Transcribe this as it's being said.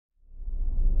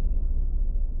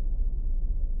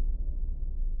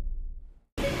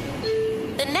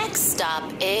The next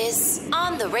stop is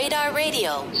On the Radar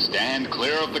Radio. Stand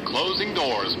clear of the closing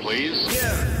doors, please.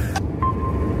 Yeah.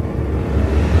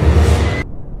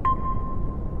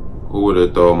 Who would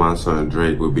have thought my son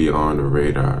Drake would be on the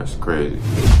radar? It's crazy.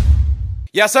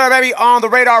 Yes, sir, baby. On the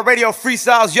Radar Radio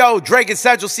Freestyles. Yo, Drake and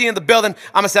Central C in the building.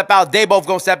 I'm going to step out. They both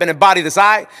going to step in and body this, all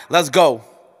right? Let's go.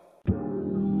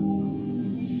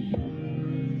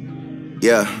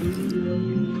 Yeah.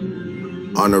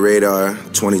 On the Radar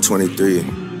 2023.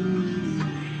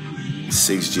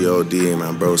 6GOD,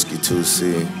 man, broski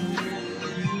 2C.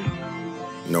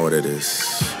 You know what it is.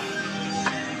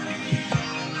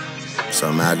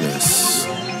 Some madness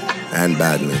and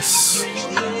badness.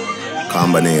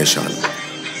 Combination.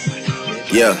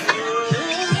 Yeah.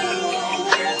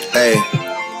 Hey.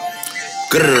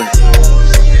 Grr.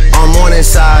 On morning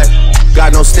side,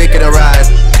 got no stick in the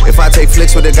ride. If I take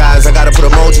flicks with the guys, I gotta put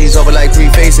emojis over like 3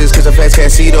 faces, cause the feds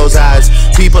can't see those eyes.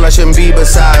 People I shouldn't be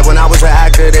beside. When I was an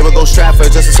actor, they would go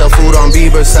Stratford just to sell food on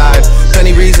Bieber's side.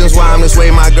 Plenty reasons why I'm this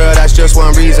way, my girl, that's just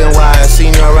one reason why. I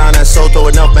seen you around that Soto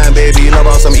enough, man, baby. You love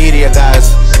all some idiot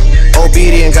guys.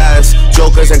 Obedient guys,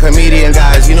 jokers and comedian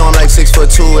guys. You know I'm like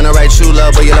 6'2" in the right shoe,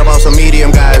 love, but you love all some medium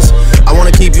guys. I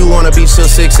wanna keep you on the beach till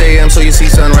 6 a.m. so you see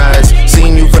sunrise.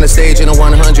 Seeing you from the stage in the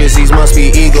 100s, these must be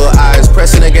eagle eyes.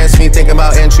 Pressing against me, thinking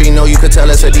about entry, know you could tell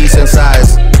it's a decent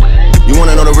size. You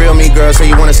wanna know the real me, girl, so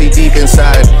you wanna see deep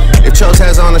inside. If Chels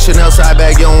has on a Chanel side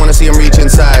bag, you don't wanna see him reach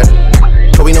inside.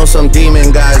 But we know some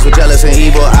demon guys with jealous and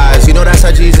evil eyes. You know that's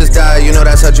how Jesus died, you know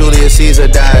that's how Julius Caesar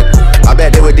died. I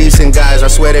bet they were decent guys, I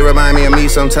swear they remind me of me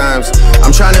sometimes.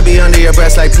 I'm trying to be under your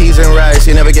breast like peas and rice.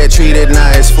 You never get treated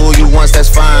nice. Fool you once, that's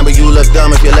fine, but you look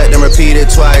dumb if you let them repeat it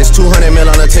twice. 200 mil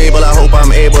on the table, I hope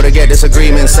I'm able to get this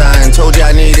agreement signed. Told you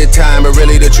I needed time, but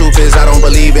really the truth is I don't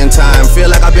believe in time. Feel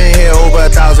like I've been here over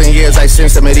 1,000 years, like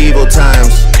since the medieval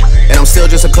times. And I'm still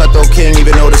just a cutthroat king,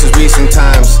 even though this is recent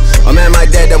times. A man my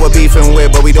dad that we're beefing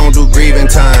with, but we don't do grieving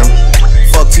time.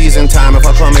 Fuck teasing time, if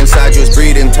I come inside you, it's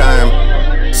breeding time.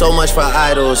 So much for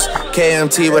idols,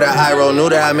 KMT with an eye roll. Knew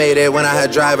that I made it when I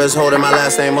had drivers holding my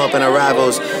last name up in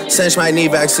arrivals. Sench might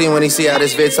need vaccine when he see how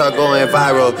this vid start going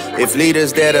viral. If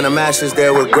leaders dead and the masters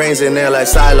there with grains in there like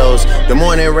silos. The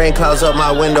morning rain clouds up my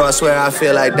window, I swear I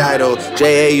feel like Dido.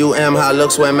 JAUM, how it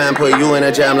looks when man put you in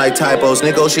a jam like typos.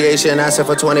 Negotiation asking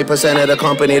for 20% of the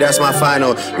company, that's my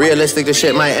final. Realistic, the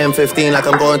shit might M15 like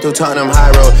I'm going through Tottenham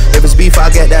High Road. If it's beef, I'll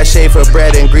get that shade for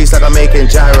bread and grease like I'm making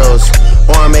gyros.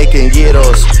 Or I'm making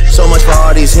gyros. So much for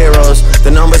all these heroes.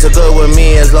 The numbers are good with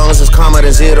me as long as it's calmer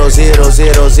than 0, 0,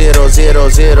 0, 0, 0, 0,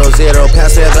 0.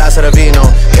 Pass me a glass of the vino.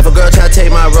 If a girl try to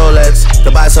take my Rolex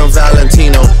to buy some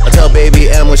Valentino, I tell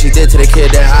baby M what she did to the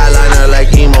kid, that eyeliner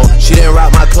like emo. She didn't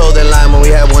rock my clothing line when we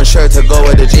had one shirt to go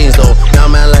with the jeans though. Now a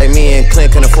man like me and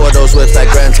Clint can afford those whips like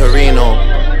Gran Torino.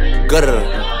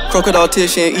 Crocodile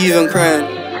tears, she ain't even crying.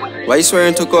 Why you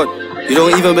swearing to God? You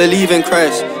don't even believe in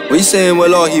Christ. What you saying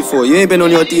well are he for? You ain't been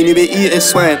on your dean, you been eating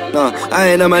swine. Nah,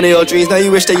 I ain't a man of your dreams. Now you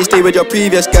wish that you stayed with your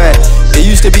previous guy. They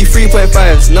used to be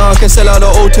 3.5s, now I can sell out the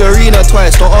O2 Arena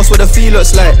twice. Don't ask what the fee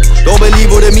looks like. Don't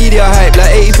believe all the media hype,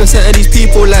 like 80% of these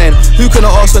people lying. Who can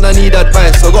I ask when I need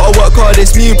advice? I gotta work hard,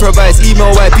 this me provides.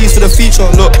 Email white piece for the feature.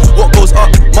 Look, what goes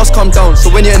up must come down. So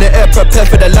when you're in the air, prepare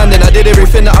for the landing. I did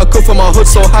everything that I could for my hood,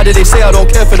 so how did they say I don't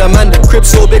care for the man? Crib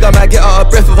so big I might get out of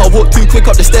breath if I walk too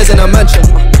quick up the stairs in a mansion.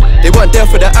 They weren't there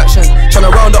for the action.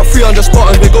 Tryna round up 300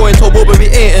 Spartans, we going to war but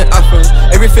we ain't in Athens.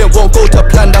 Everything won't go to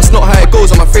plan, that's not how it goes,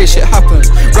 I'm afraid shit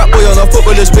happens. Rap boy on a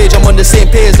footballer's page, I'm on the same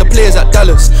page as the players at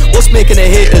Dallas. What's making the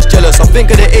haters jealous? I think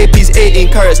of the AP's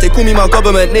 18 carats, they call me my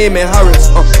government name in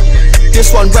Harris. This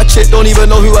one ratchet, don't even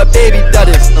know who her baby dad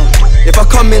is. If I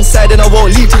come inside then I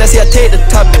won't leave till I see I take the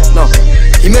tablets.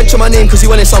 He mentioned my name cause he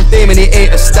wanted some fame and he ain't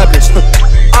established.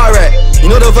 Alright,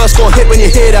 you know the verse gon' hit when you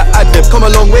hear that ad-lib. Come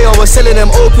a long way, I was selling them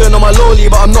opium on my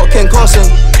lonely, but I'm not Ken Carson.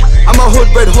 I'm a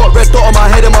hood red hot, red dot on my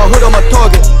head and my hood on my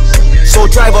target. So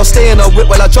drive, I'll stay in a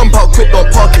whip while I jump out quick, don't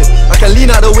park it. I can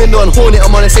lean out the window and horn it,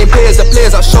 I'm on the same pay as the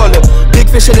players at Charlotte. Big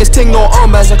fish in this ting, no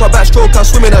armbands, like a backstroke, I'm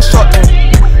swimming a shotgun.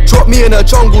 Drop me in the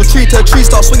jungle, tree to tree,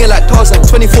 start swinging like Tarzan.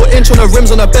 24-inch on the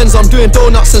rims on the Benz, I'm doing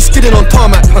donuts and skidding on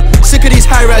tarmac. Sick of these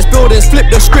high-rise buildings,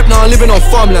 flip the script, now I'm living on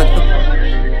farmland.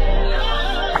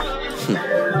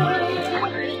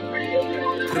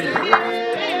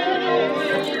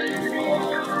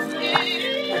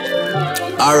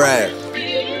 Alright.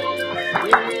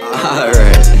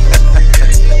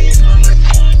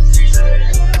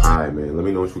 Alright, man. Let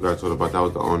me know what you guys thought about that.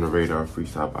 Was the On the Radar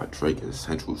freestyle by Drake and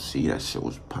Central C. That shit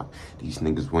was pop. These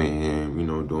niggas went in, you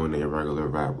know, doing their regular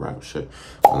rap shit.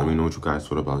 So let me know what you guys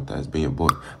thought about that. It's being boy.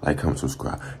 Like, comment,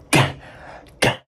 subscribe.